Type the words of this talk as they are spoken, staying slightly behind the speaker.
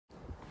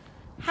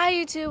Hi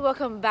YouTube,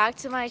 welcome back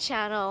to my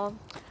channel.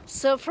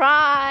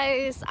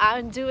 Surprise!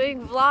 I'm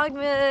doing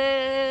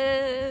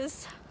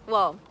Vlogmas!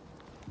 Well,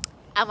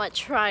 I'm gonna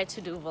try to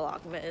do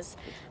Vlogmas.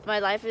 My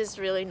life is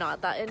really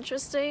not that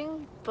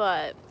interesting,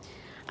 but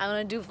I'm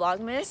gonna do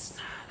Vlogmas.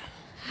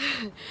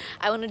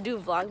 I wanna do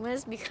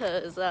Vlogmas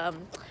because I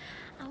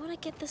wanna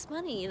get this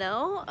money, you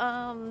know?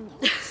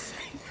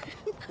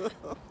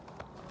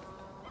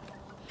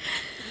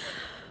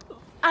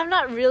 I'm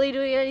not really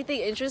doing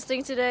anything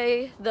interesting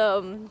today.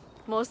 The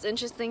most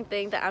interesting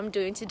thing that I'm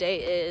doing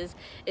today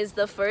is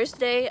the first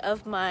day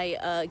of my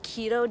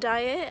keto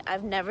diet.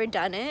 I've never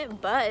done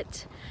it,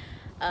 but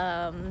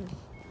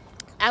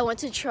I want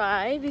to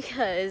try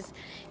because,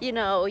 you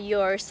know,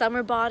 your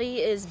summer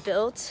body is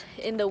built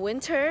in the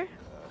winter.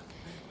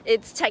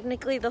 It's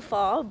technically the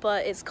fall,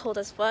 but it's cold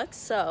as fuck,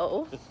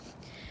 so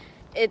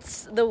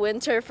it's the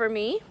winter for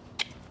me.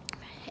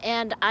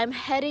 And I'm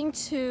heading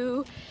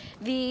to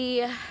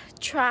the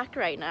track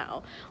right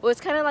now. Well,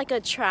 it's kind of like a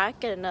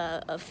track and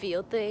a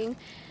field thing,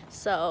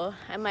 so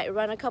I might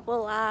run a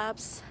couple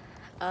laps,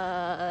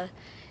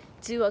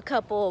 do a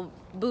couple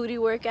booty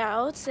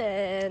workouts,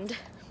 and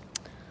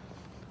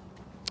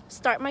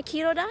start my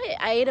keto diet.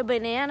 I ate a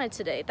banana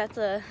today. That's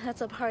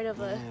a part of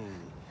a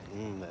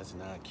that's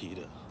not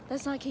keto.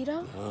 That's not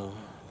keto? Oh,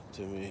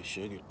 to me,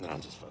 sugar. No,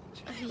 I'm just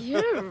fucking with you.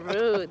 You're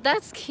rude.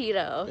 That's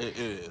keto. It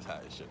is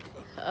high sugar.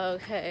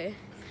 Okay.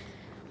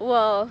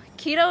 Well,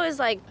 keto is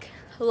like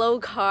low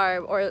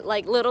carb or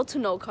like little to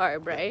no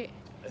carb, right?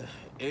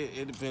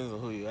 It depends on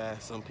who you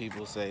ask. Some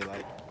people say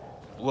like,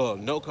 well,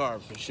 no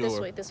carbs for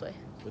sure. This way.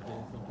 But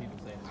then some people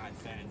say high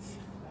fats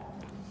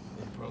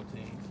and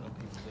protein. Some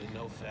people say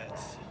no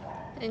fats.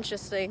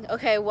 Interesting.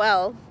 Okay,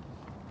 well,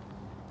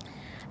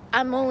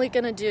 I'm only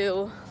gonna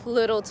do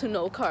little to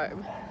no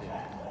carb.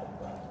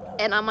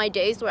 And on my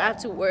days where I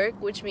have to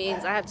work, which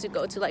means I have to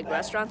go to like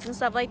restaurants and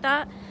stuff like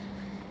that,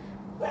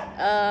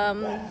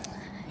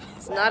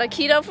 it's not a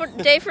keto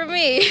day for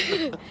me.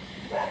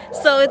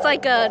 So it's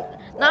like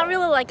not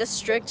really like a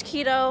strict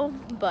keto,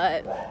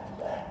 but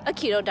a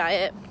keto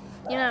diet,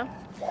 you know.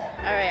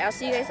 All right, I'll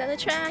see you guys at the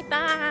track.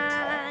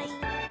 Bye.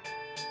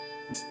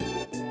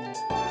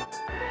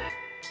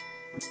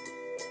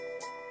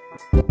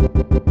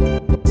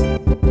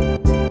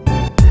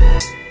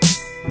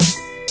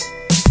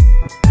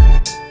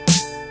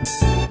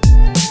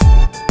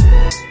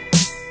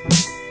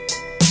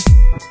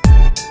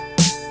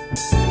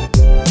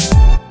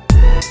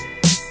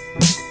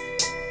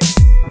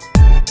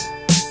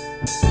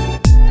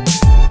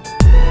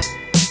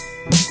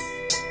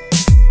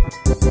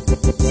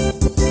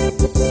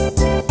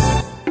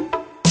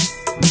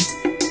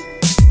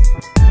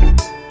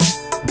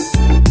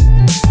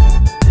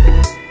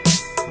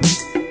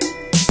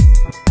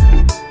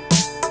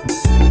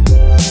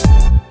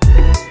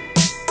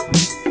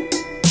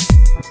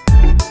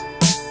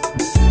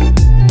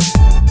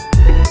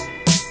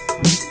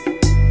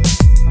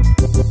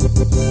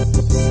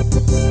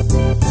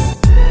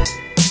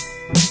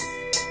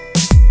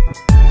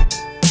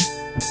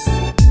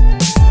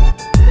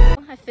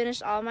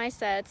 Finished all my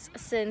sets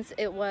since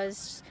it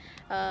was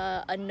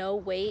a no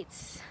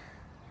weights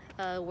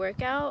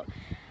workout.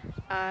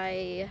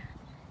 I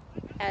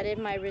added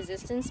my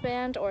resistance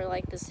band, or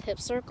like this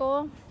hip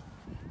circle,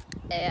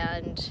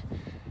 and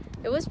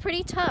it was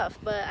pretty tough,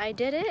 but I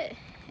did it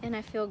and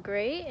I feel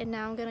great. And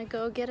now I'm gonna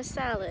go get a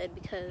salad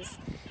because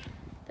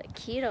the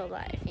keto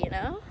life, you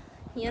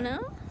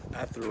know.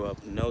 I threw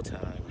up no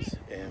times,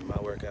 and my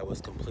workout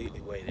was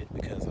completely weighted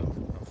because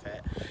I'm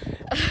fat.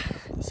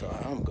 So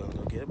I'm gonna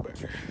go get a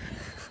burger.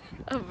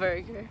 A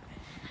burger.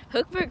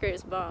 Hook Burger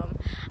is bomb.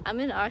 I'm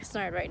in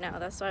Oxnard right now.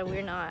 That's why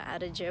we're not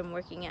at a gym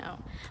working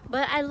out.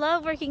 But I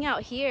love working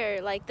out here.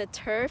 Like, the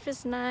turf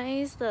is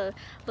nice, the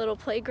little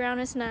playground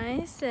is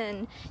nice,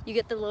 and you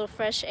get the little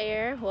fresh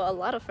air. Well, a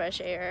lot of fresh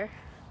air.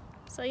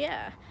 So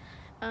yeah.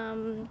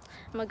 I'm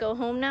gonna go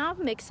home now,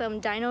 make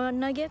some dino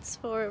nuggets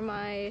for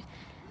my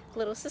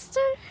little sister,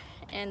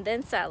 and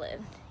then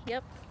salad.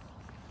 Yep.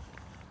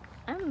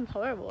 I'm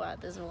horrible at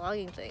this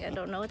vlogging thing. I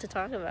don't know what to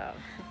talk about.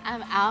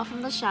 I'm out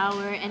from the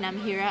shower and I'm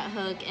here at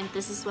Hook, and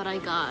this is what I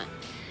got.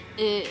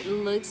 It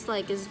looks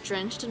like it's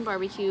drenched in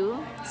barbecue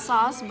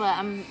sauce, but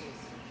I'm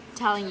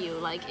telling you,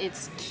 like,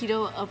 it's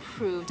keto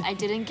approved. I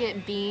didn't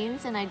get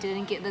beans and I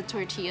didn't get the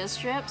tortilla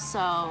strips,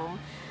 so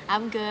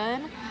I'm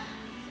good.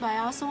 But I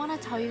also want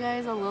to tell you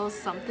guys a little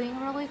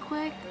something really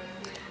quick.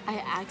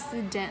 I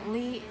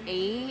accidentally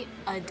ate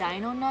a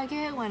dino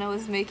nugget when I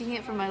was making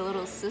it for my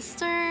little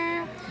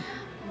sister.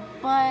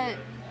 But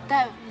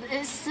that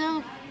is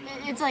still,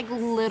 it's like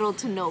little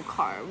to no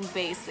carb,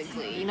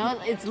 basically, you know.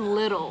 It's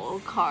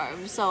little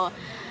carb, so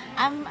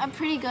I'm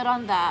pretty good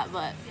on that.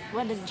 But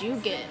what did you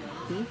get?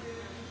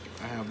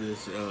 I have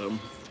this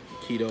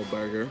keto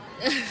burger.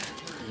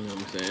 You know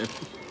what I'm saying?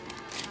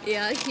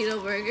 Yeah,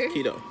 keto burger.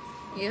 Keto.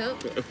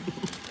 Yep.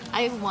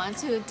 I want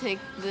to take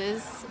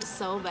this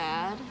so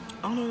bad.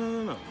 Oh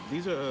no!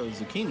 These are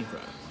zucchini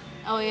fries.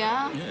 Oh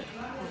yeah? Yeah.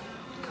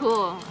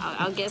 cool.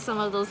 I'll get some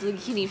of those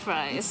zucchini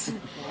fries.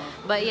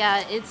 But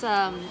yeah, it's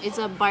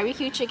a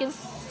barbecue chicken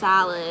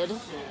salad.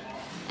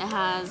 It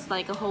has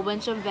like a whole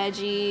bunch of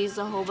veggies,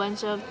 a whole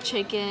bunch of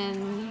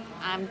chicken.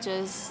 I'm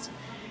just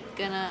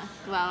gonna,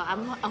 wow,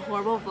 I'm a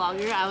horrible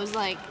vlogger. I was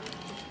like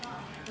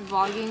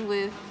vlogging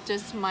with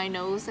just my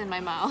nose and my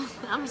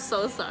mouth. I'm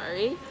so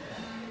sorry.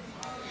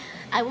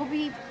 I will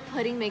be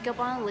putting makeup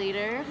on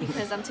later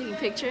because I'm taking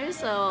pictures,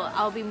 so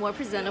I'll be more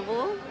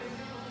presentable.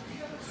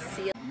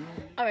 See ya.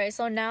 Alright,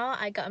 so now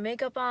I got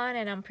makeup on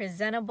and I'm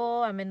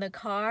presentable. I'm in the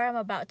car. I'm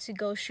about to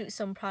go shoot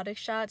some product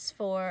shots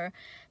for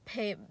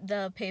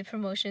the paid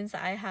promotions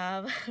I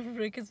have.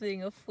 Rick is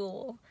being a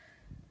fool.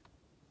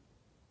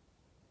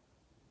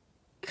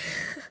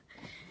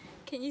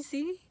 Can you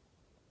see?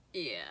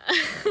 Yeah.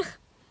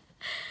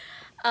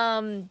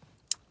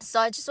 So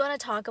I just want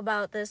to talk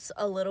about this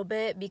a little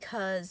bit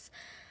because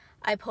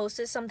I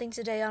posted something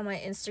today on my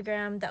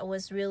Instagram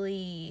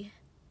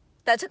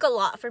that took a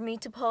lot for me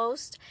to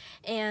post.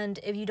 And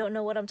if you don't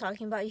know what I'm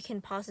talking about, you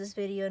can pause this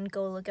video and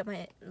go look at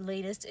my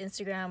latest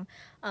Instagram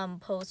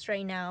post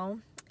right now.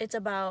 It's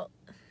about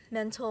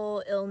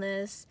mental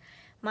illness,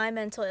 my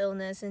mental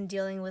illness and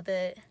dealing with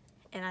it.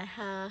 And I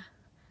have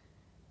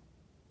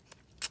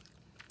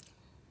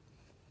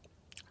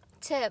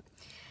tip: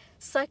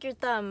 suck your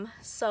thumb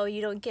so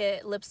you don't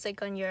get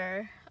lipstick on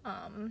your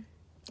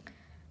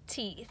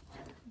teeth.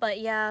 But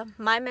yeah,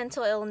 my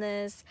mental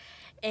illness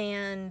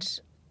and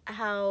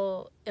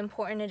how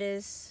important it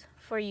is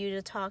for you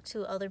to talk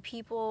to other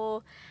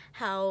people,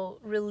 how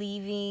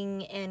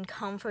relieving and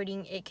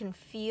comforting it can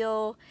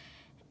feel.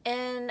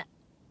 And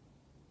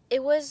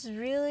it was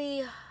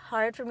really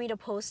hard for me to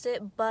post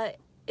it, but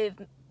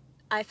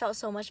I felt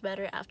so much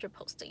better after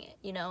posting it,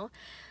 you know?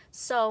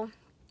 So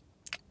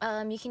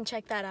you can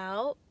check that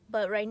out.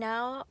 But right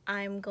now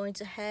I'm going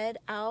to head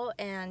out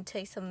and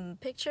take some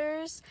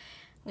pictures.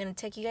 I'm gonna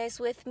take you guys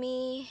with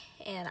me,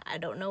 and I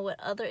don't know what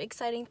other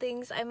exciting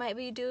things I might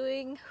be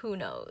doing. Who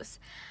knows?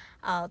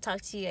 I'll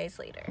talk to you guys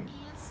later. And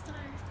start.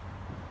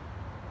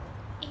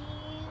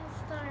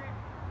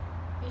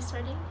 Are you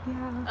starting?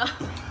 Yeah.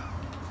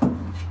 Oh.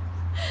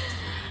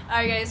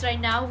 Alright guys,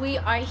 right now we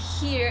are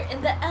here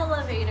in the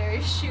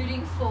elevator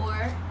shooting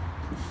for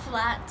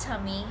Flat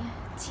Tummy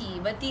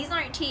Tea. But these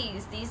aren't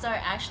teas, these are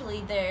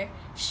actually their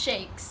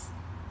shakes.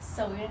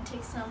 So we're gonna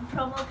take some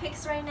promo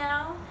pics right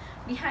now,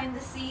 behind the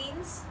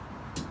scenes.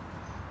 This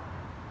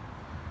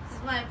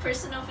is my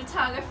personal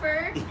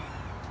photographer.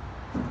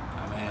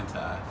 I'm anti.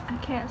 I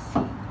can't see.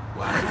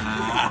 Wow.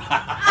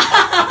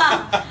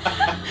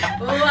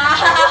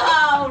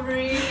 Wow,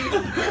 Reed.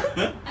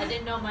 I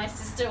didn't know my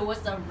sister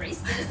was a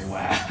racist.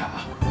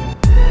 Wow.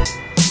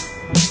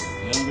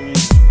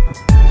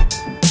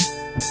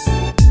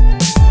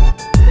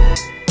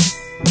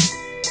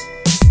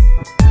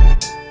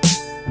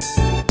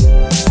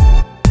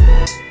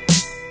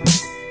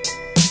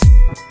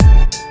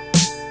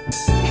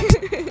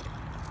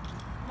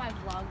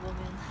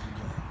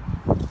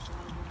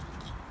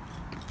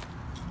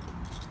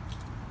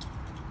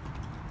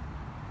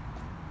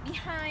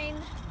 Behind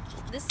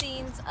the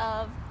scenes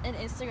of an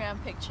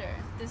Instagram picture,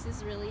 this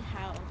is really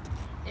how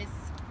it's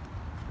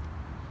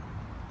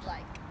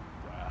like.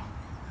 Wow.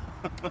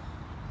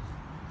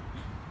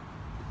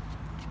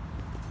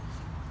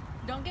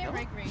 Don't get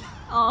Rick.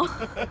 Oh.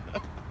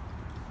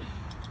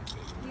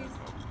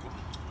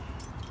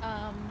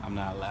 I'm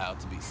not allowed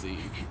to be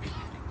seen.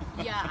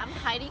 Yeah, I'm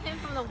hiding him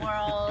from the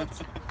world.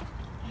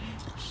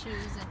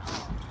 Shoes and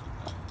all.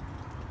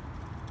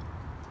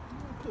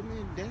 Put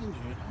me in danger,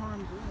 in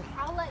harm's way.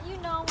 I'll let you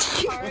know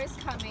when the car is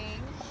coming.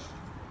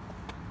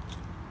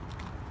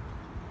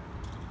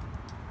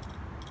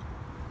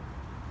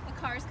 The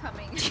car is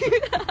coming.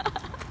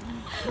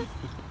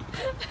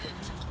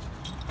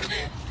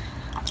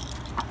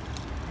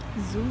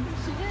 Zoom.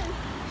 She did.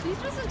 She's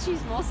just a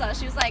chismosa.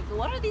 She was like,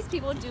 what are these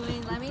people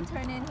doing? Let me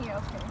turn in here.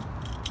 Okay.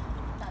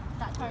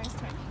 That car is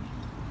turning.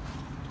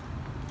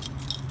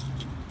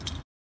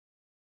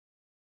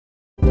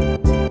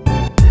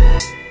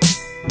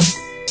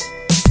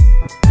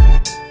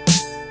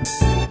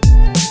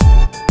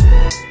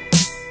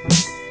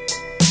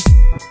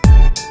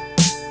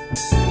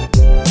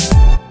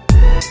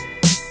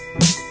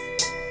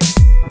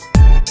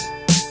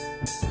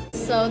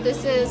 So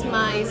this is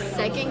my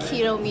second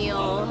keto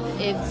meal.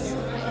 It's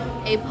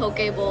a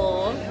poke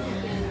bowl.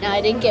 Now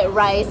I didn't get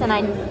rice, and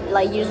I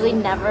like usually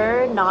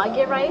never not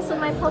get rice with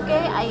my poke.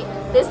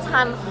 This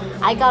time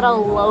I got a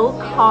low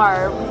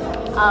carb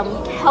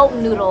kelp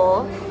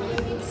noodle.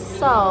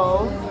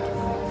 So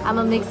I'm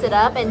gonna mix it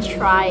up and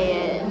try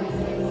it.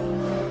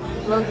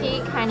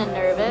 Low-key kind of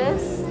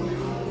nervous.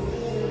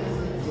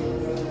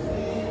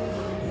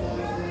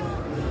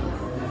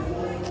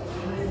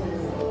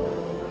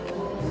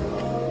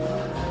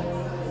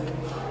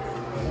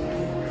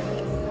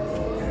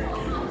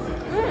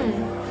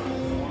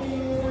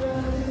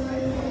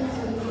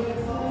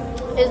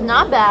 It's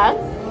not bad.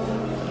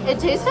 It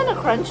tastes kind of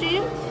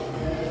crunchy.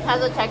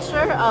 Has a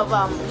texture of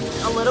a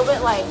little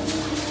bit like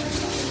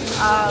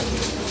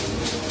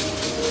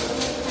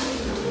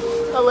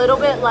a a little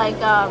bit like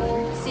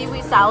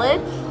seaweed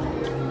salad,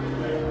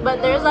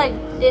 but there's like,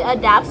 it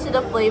adapts to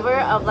the flavor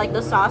of like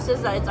the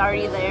sauces that it's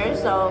already there.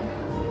 So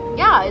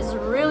yeah, it's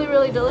really,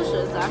 really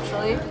delicious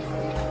actually.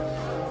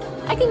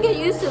 I can get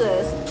used to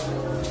this.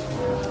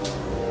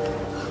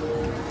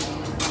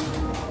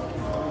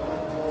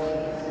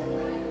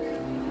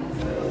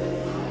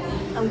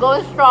 I'm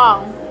going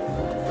strong.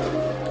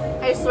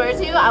 I swear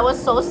to you, I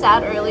was so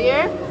sad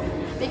earlier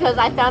because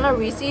I found a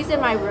Reese's in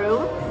my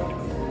room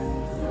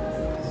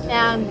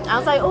and I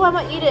was like, oh, I'm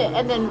gonna eat it,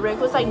 and then Rick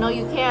was like, no,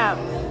 you can't.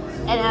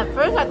 And at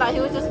first I thought he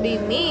was just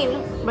being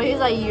mean, but he's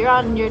like, you're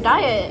on your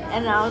diet,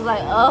 and I was like,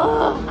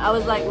 oh, I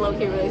was like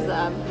low-key really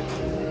sad.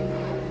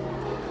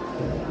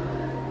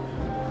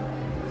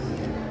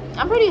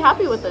 I'm pretty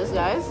happy with this,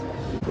 guys.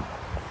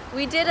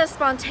 We did a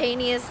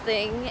spontaneous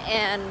thing,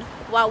 and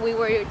while we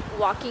were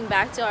walking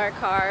back to our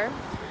car,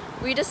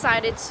 we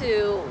decided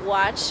to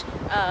watch,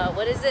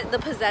 what is it? The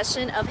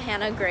Possession of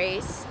Hannah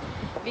Grace,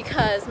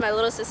 because my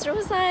little sister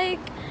was like,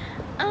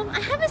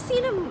 I haven't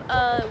seen a,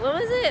 what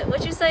was it?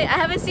 What'd you say? I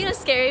haven't seen a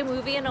scary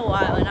movie in a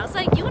while. And I was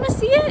like, you want to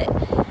see it?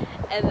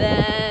 And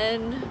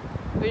then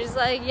we're just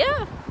like,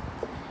 yeah,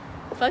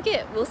 fuck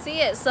it, we'll see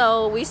it.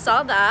 So we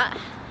saw that.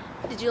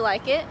 Did you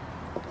like it?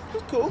 It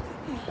was cool.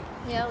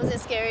 Yeah, was it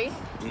scary?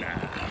 Nah,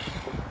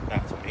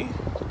 not to me.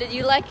 Did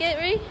you like it,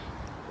 Ree?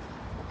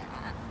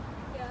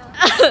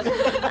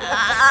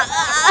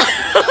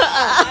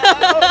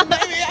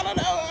 Maybe, I don't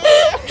know.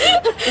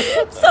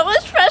 So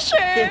much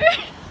pressure.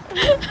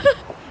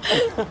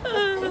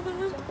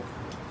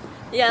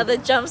 Yeah, the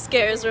jump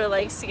scares were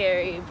like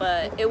scary,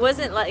 but it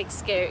wasn't like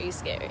scary.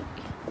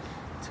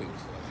 Too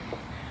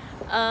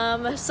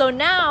funny. So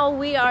now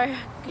we are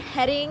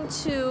heading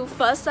to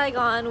Pho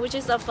Saigon, which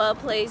is a pho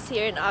place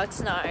here in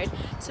Oxnard,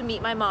 to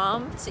meet my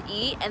mom to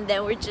eat, and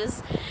then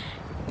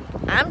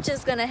I'm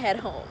just gonna head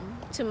home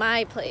to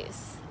my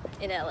place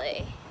in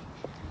LA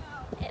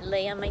and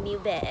lay on my new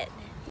bed.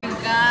 You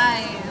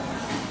guys,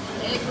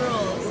 egg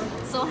rolls.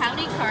 So how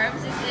many carbs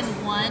is in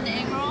one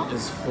egg roll?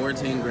 It's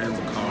 14 grams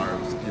of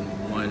carbs in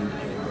one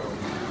egg roll.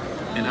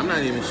 And I'm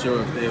not even sure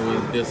if they were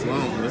this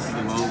long. This is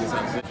the longest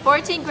I've seen.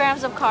 14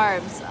 grams of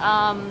carbs.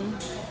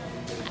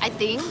 I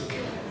think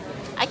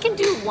I can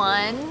do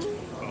one.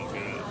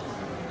 Okay.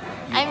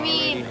 I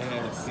mean,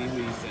 had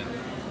seaweed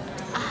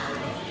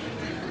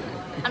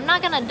I'm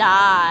not gonna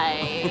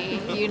die,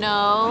 you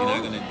know? You're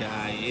not gonna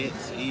die it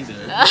either.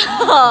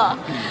 You're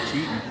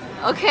cheating.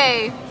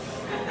 Okay,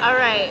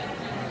 alright.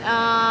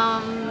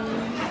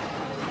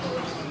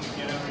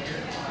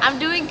 I'm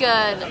doing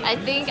good. I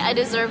think I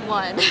deserve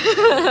one.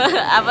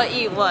 I'm gonna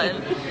eat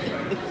one.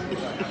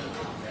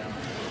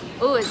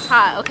 Ooh, it's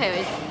hot.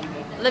 Okay,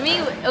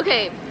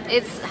 okay,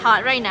 it's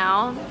hot right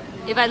now.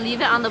 If I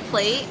leave it on the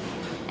plate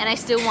and I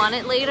still want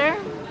it later,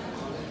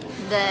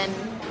 then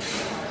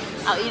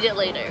I'll eat it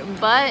later.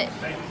 But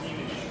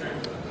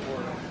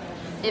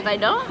if I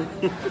don't,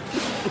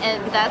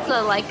 and that's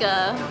like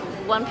a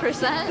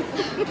 1%,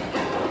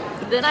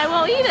 then I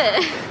won't eat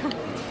it.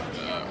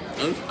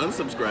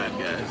 Unsubscribe,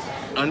 guys.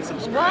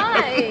 Unsubscribe.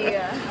 Why?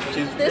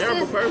 She's a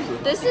terrible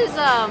person. This is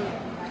a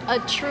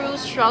true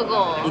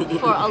struggle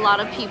for a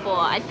lot of people.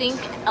 I think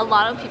a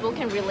lot of people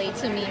can relate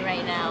to me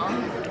right now.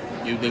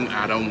 You think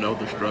I don't know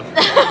the struggle?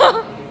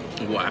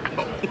 Wow.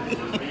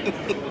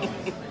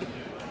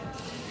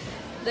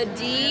 The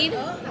deed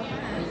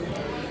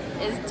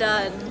is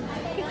done.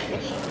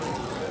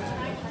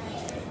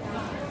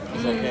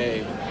 It's okay.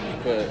 You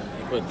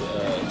put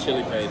the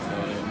chili paste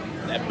on it.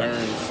 That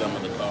burns some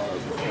of the carbs.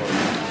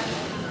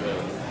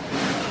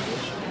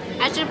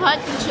 I should put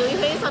chili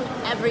paste on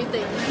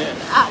everything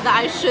that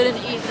I shouldn't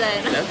eat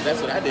then.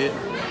 That's what I did.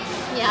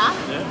 Yeah?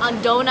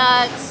 On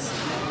donuts,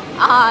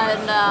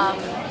 on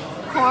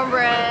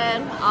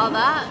cornbread, all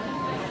that.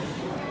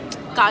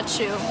 Got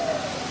you.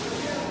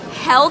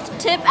 Health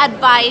tip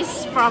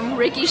advice from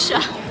Ricky Shaw.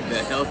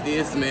 The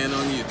healthiest man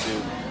on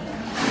YouTube.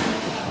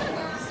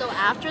 So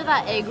after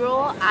that egg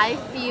roll, I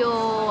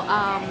feel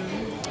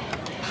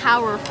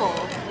powerful.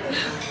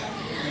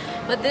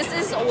 But this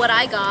is what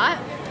I got.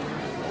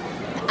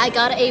 I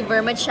got a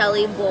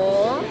vermicelli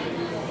bowl,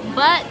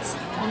 but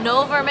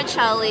no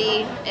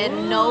vermicelli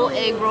and no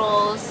egg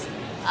rolls.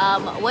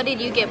 What did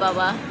you get,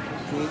 Bubba?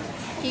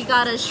 He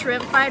got a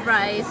shrimp fried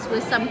rice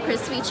with some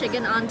crispy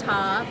chicken on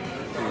top.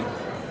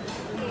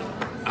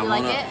 You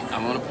like it? I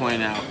want to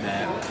point out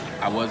that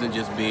I wasn't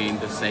just being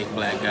the safe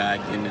black guy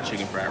getting the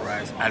chicken fried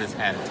rice. I just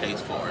had a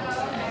taste for it.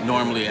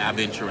 Normally, I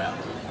venture out.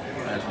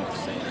 I just want to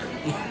say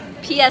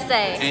that. PSA.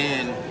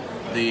 And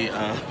the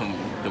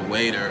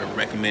waiter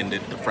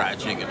recommended the fried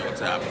chicken on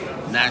top.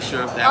 Not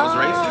sure if that was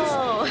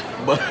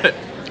racist, but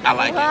I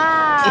like it.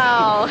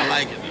 Wow. I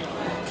like it.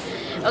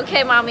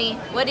 Okay, mommy,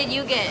 what did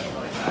you get?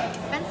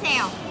 Bánh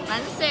xèo.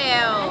 Bánh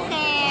xèo. Bánh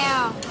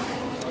xèo.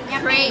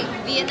 Crepe,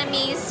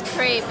 Vietnamese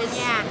crepe.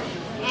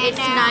 It's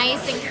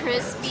nice and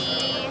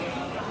crispy.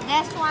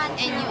 This one And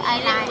you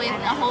eat it with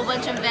a whole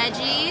bunch of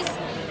veggies.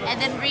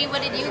 And then Ree,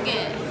 what did you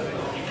get?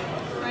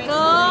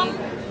 rice.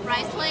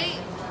 Rice plate?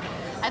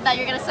 I thought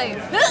you were gonna say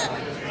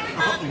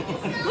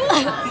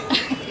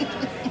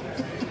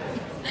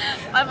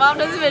My mom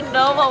doesn't even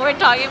know what we're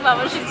talking about,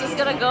 but she's just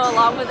gonna go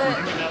along with it.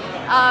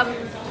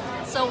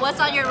 So what's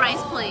on your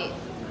rice plate?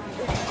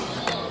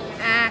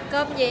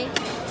 Cơm gì?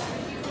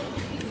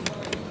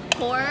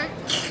 Pork.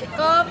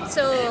 Cơm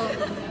sườn,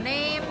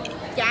 nem,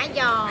 chả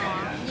giò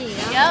gì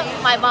đó. Yep,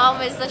 my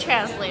mom is the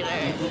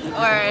translator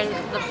or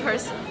the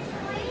person.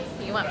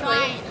 You want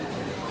plate?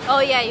 Oh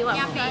yeah, you want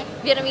Yummy.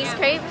 Vietnamese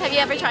crepe? Have you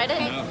ever tried it?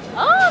 No.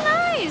 Oh,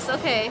 nice.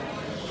 Okay.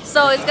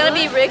 So it's gonna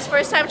be Rick's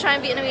first time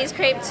trying Vietnamese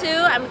crepe too.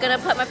 I'm gonna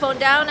put my phone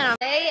down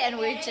and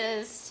we're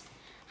just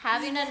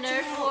having a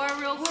nerve war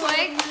real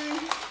quick.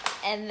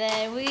 And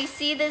then we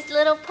see this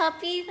little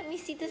puppy. Let me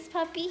see this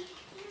puppy.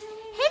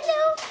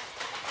 Hello.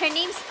 Her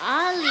name's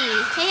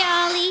Ollie. Hey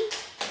Ollie.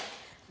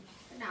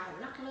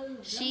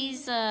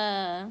 She's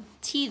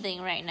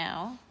teething right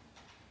now.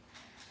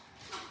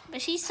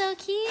 But she's so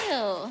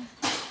cute.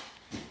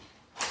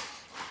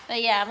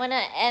 But yeah, I'm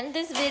gonna end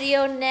this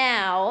video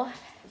now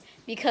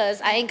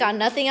because I ain't got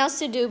nothing else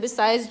to do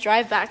besides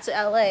drive back to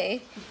LA.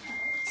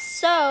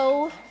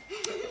 So,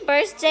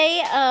 first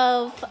day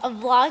of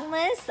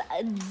Vlogmas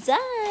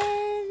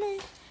done.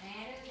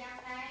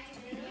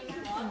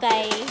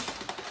 Bye.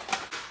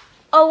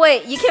 Oh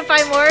wait, you can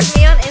find more of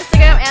me on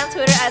Instagram and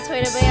Twitter at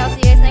Twaydabae.